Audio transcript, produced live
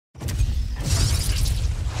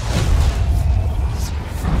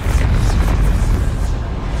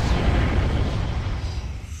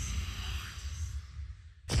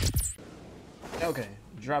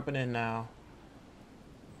dropping in now.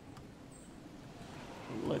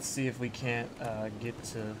 Let's see if we can't get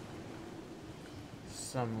to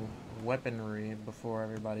some weaponry before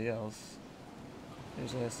everybody else.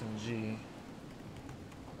 There's an SMG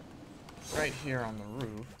right here on the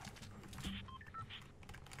roof.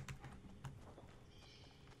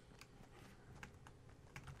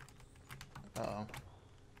 Uh-oh.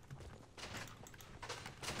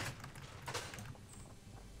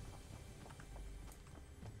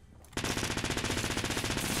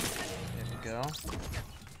 There we go.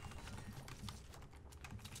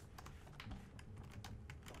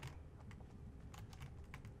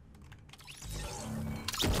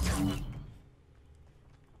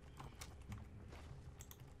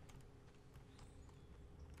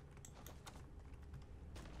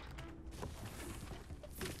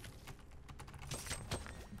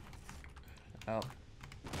 Oh.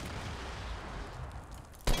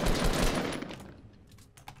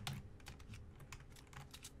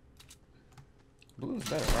 Blue's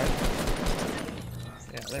better, right?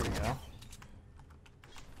 Yeah, there we go.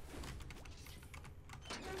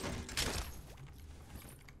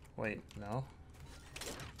 Wait, no.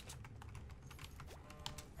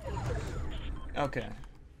 Okay. I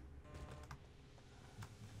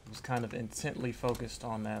was kind of intently focused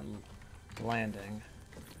on that landing.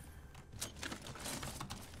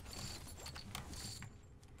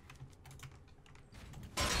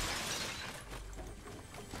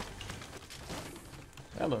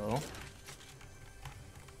 Hello.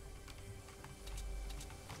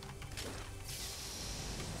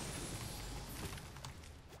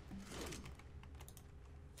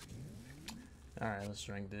 Alright, let's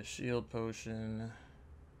drink this shield potion.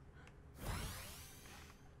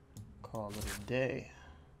 Call it a day.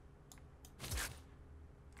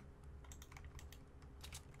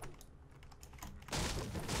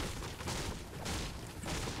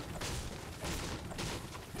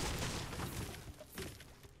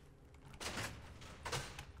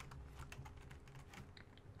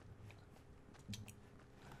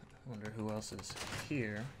 Wonder who else is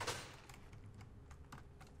here.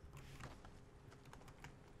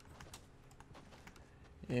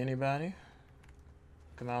 Anybody?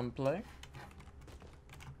 Come out and play?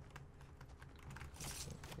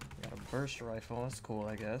 Got a burst rifle, that's cool,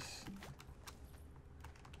 I guess.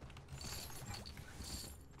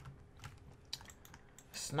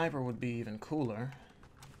 Sniper would be even cooler.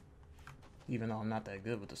 Even though I'm not that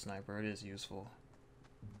good with the sniper, it is useful.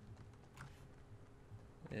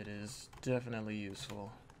 It is definitely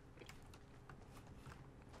useful.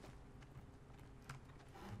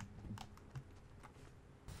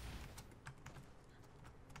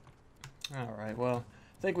 Alright, well,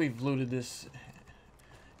 I think we've looted this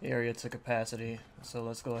area to capacity, so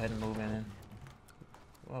let's go ahead and move in.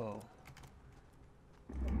 Whoa.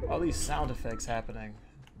 All these sound effects happening.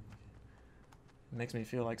 It makes me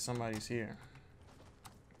feel like somebody's here.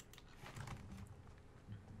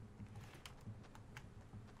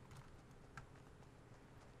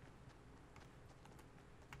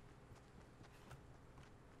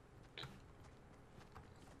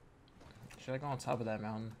 Should I go on top of that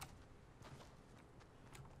mountain?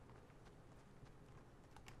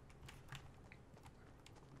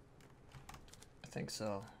 I think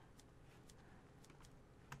so.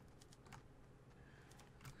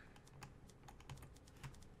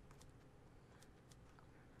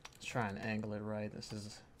 Let's try and angle it right. This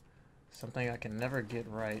is something I can never get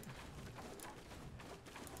right.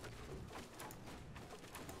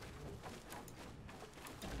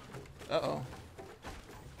 Uh-oh.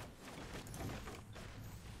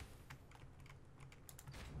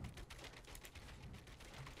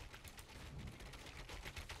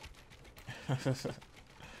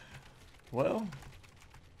 Well,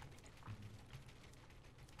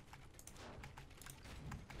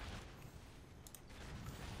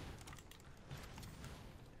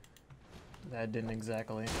 that didn't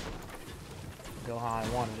exactly go how I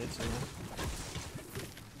wanted it to.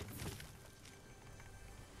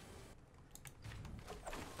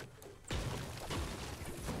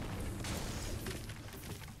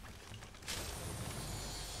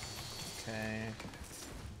 Okay.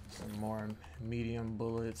 Some more medium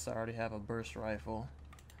bullets. I already have a burst rifle.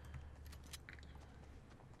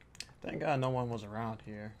 Thank God no one was around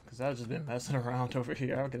here, because I've just been messing around over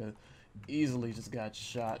here. I could have easily just got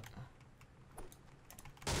shot.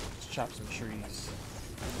 Let's chop some trees.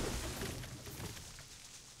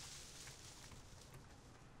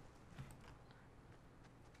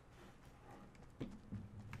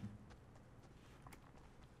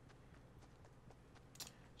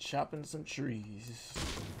 Chopping some trees.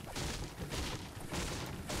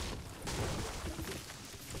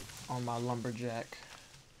 on my lumberjack.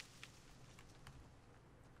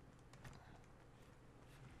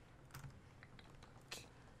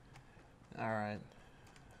 Alright.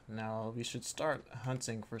 Now we should start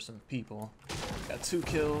hunting for some people. Got 2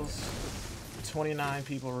 kills, 29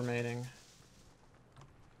 people remaining.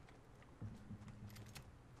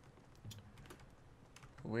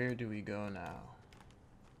 Where do we go now?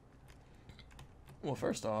 Well,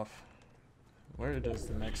 first off, where does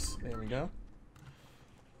the next... There we go.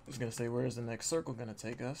 I was gonna say, where is the next circle gonna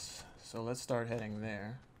take us? So let's start heading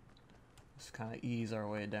there. Let's kind of ease our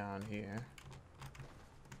way down here.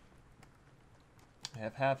 I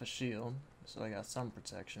have half a shield, so I got some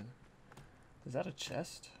protection. Is that a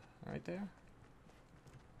chest right there?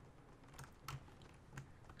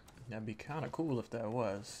 That'd be kind of cool if that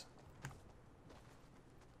was.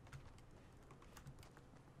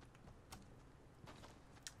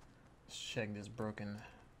 Let's check this broken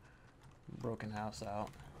house out.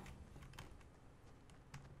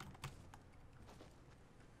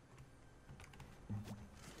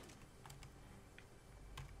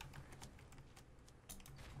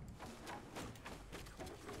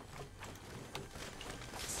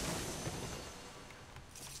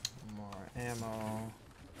 Ammo.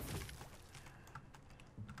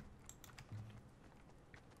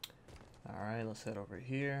 Alright, let's head over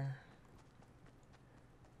here.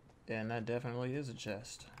 And that definitely is a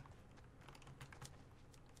chest.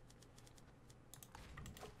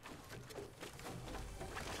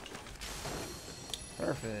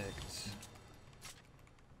 Perfect.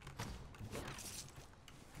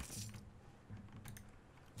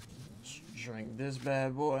 Let's drink this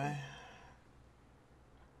bad boy.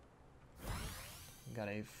 Got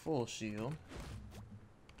a full shield.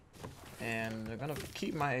 And they're gonna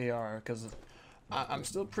keep my AR because I'm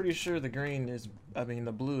still pretty sure the green is, I mean,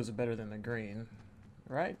 the blue is better than the green,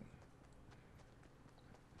 right?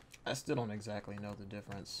 I still don't exactly know the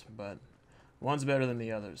difference, but one's better than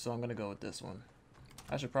the other, so I'm gonna go with this one.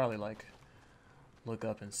 I should probably like look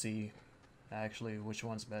up and see actually which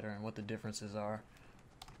one's better and what the differences are.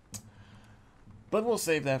 But we'll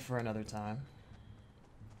save that for another time.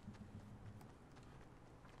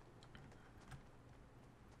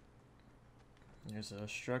 There's a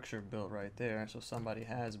structure built right there, so somebody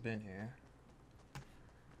has been here.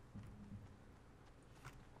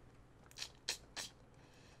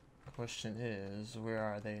 Question is, where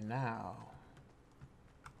are they now?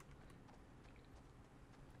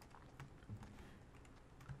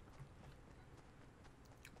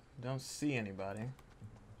 Don't see anybody.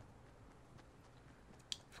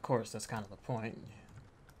 Of course, that's kind of the point.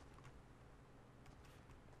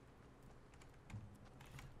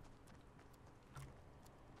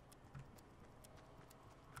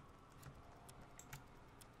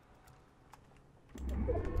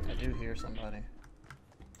 I do hear somebody.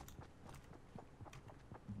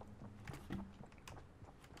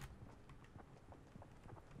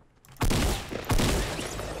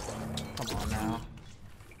 Come on now.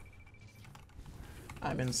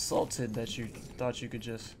 I'm insulted that you thought you could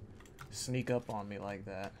just sneak up on me like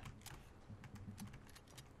that.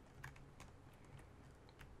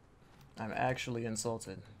 I'm actually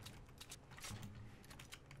insulted.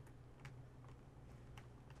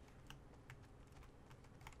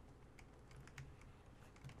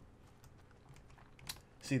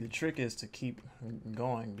 See, the trick is to keep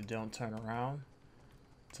going, but don't turn around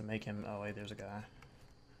to make him, oh wait, there's a guy.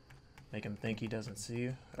 Make him think he doesn't see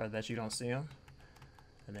you, or that you don't see him.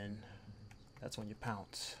 And then that's when you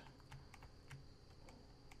pounce.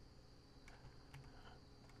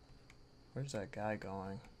 Where's that guy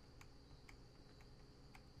going?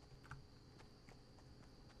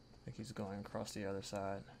 I think he's going across the other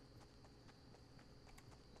side.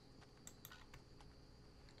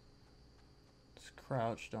 Just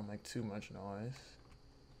crouch, don't make too much noise.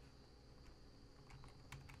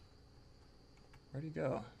 Where'd he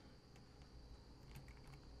go?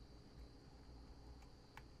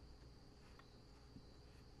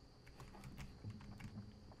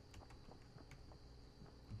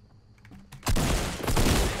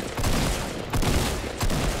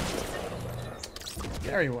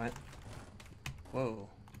 There he went. Whoa.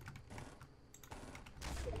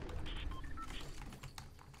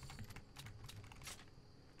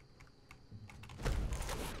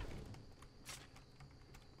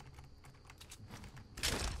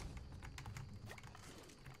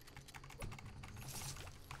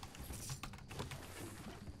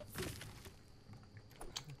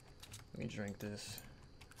 Let me drink this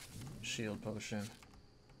shield potion.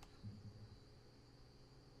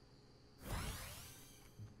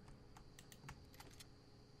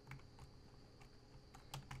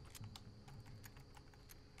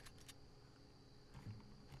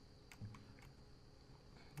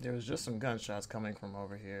 There was just some gunshots coming from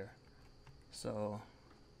over here. So,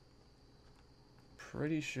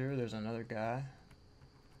 pretty sure there's another guy.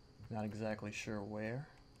 Not exactly sure where.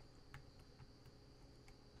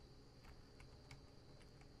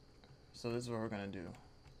 So this is what we're gonna do.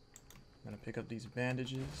 I'm gonna pick up these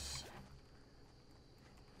bandages.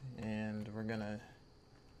 And we're gonna...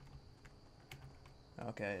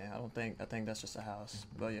 Okay, I think that's just a house.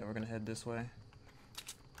 But yeah, we're gonna head this way.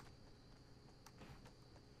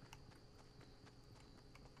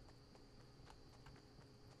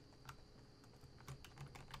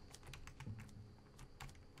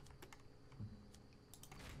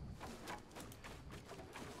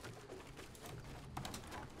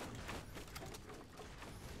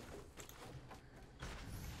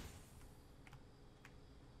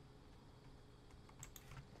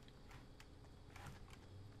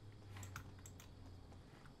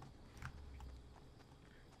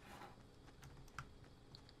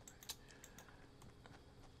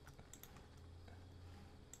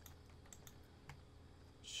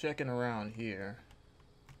 Checking around here.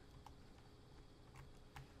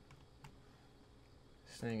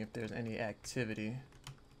 Seeing if there's any activity.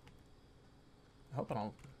 I hope I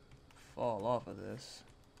don't fall off of this.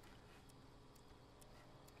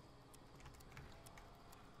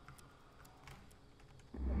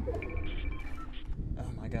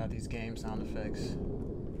 Oh my god, these game sound effects.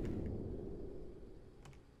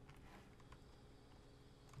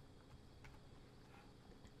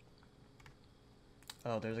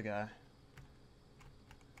 Oh, there's a guy.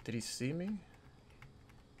 Did he see me?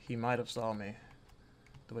 He might have saw me.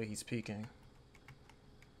 The way he's peeking.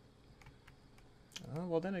 Oh,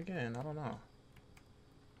 well then again, I don't know.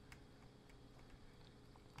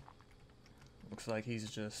 Looks like he's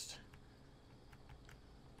just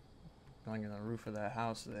going in the roof of that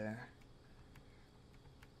house there.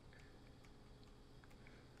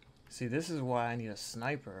 See, this is why I need a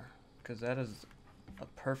sniper, because that is a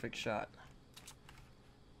perfect shot.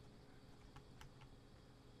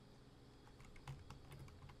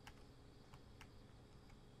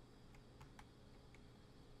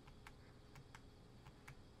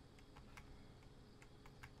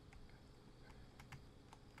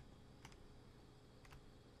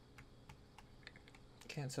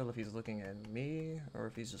 Can't tell if he's looking at me or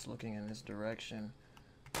if he's just looking in this direction.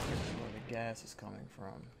 This is where the gas is coming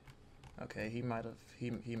from. Okay, he might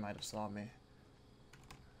have saw me.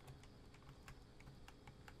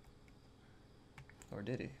 Or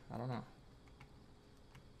did he? I don't know.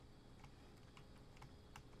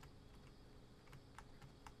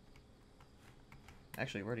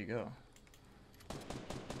 Actually, where'd he go?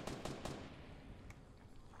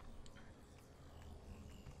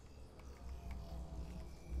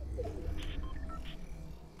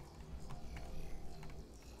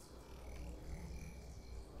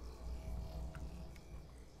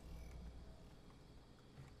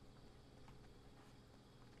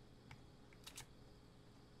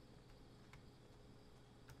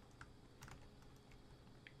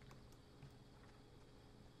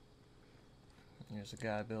 There's a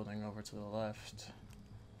guy building over to the left.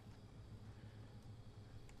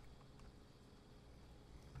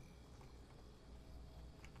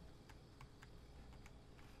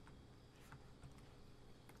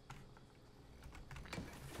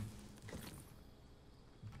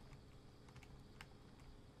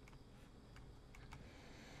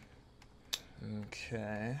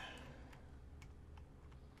 Okay.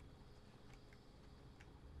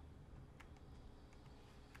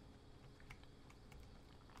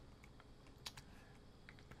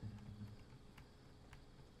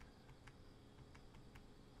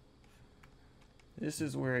 This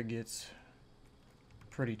is where it gets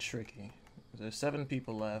pretty tricky. There's 7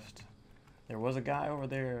 people left. There was a guy over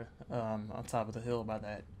there on top of the hill by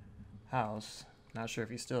that house. Not sure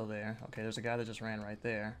if he's still there. Okay, there's a guy that just ran right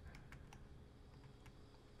there.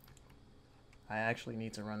 I actually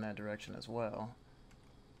need to run that direction as well.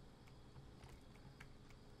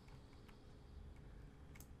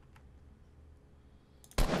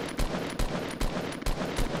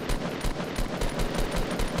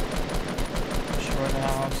 Destroy the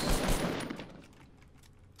house.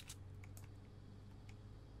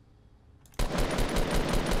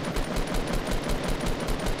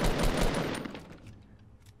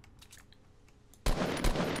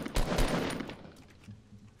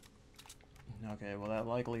 Okay, well that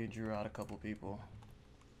likely drew out a couple people.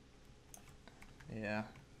 Yeah,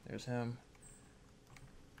 there's him.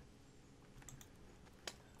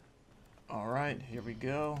 Alright, here we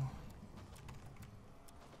go.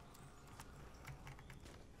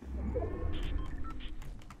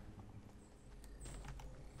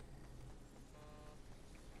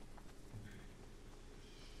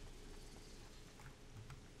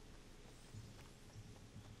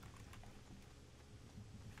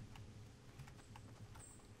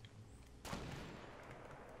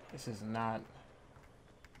 This is not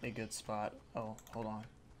a good spot. Oh, hold on.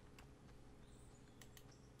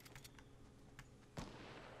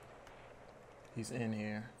 He's in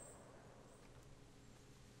here.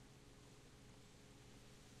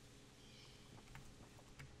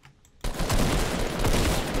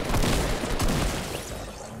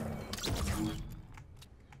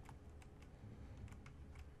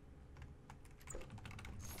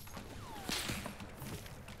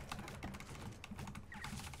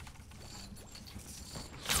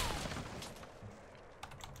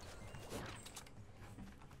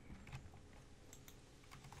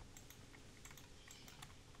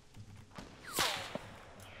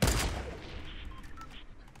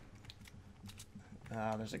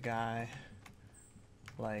 There's a guy,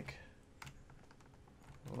 like,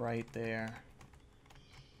 right there.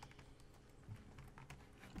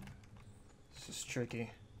 This is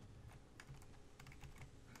tricky.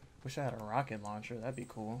 Wish I had a rocket launcher, that'd be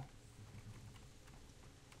cool.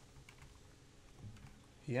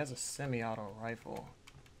 He has a semi-auto rifle.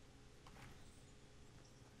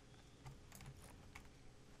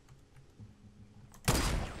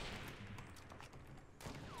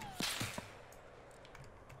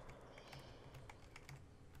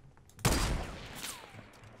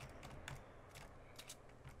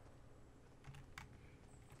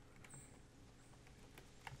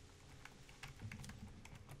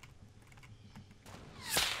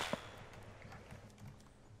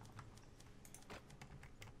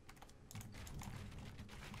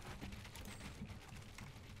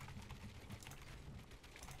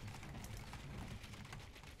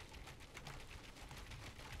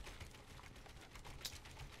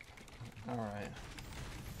 All right.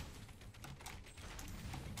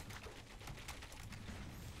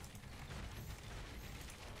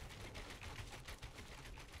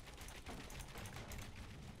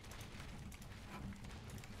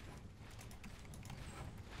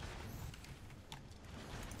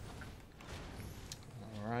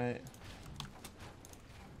 All right.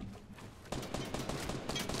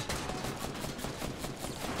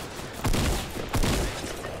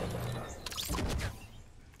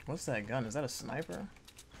 What's that gun? Is that a sniper?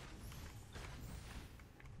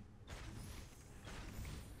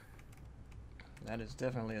 That is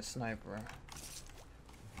definitely a sniper.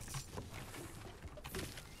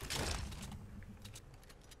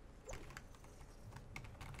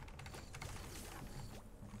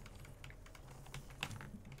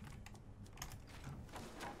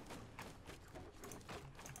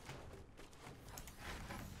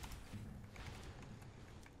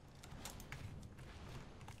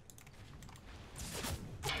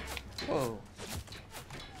 Whoa.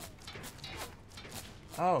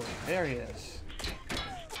 Oh, there he is.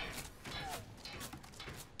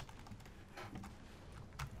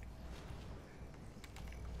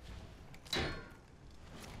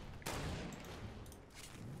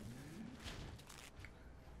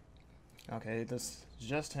 Okay, this is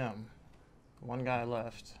just him. One guy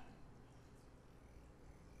left.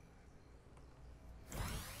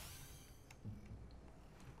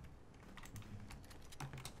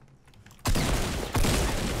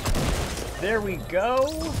 There we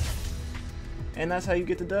go. And that's how you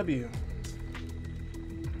get the W.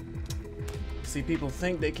 See, people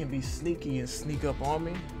think they can be sneaky and sneak up on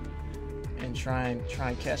me and try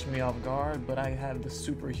and catch me off guard, but I have the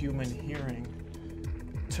superhuman hearing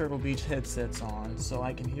Turtle Beach headsets on, so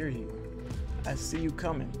I can hear you. I see you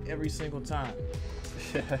coming every single time.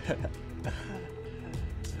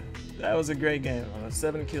 That was a great game. A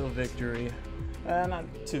 7-kill victory. Not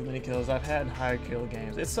too many kills. I've had higher kill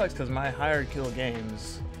games. It sucks because my higher kill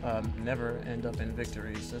games never end up in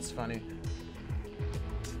victories. That's funny.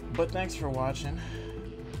 But thanks for watching,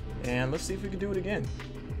 and let's see if we can do it again.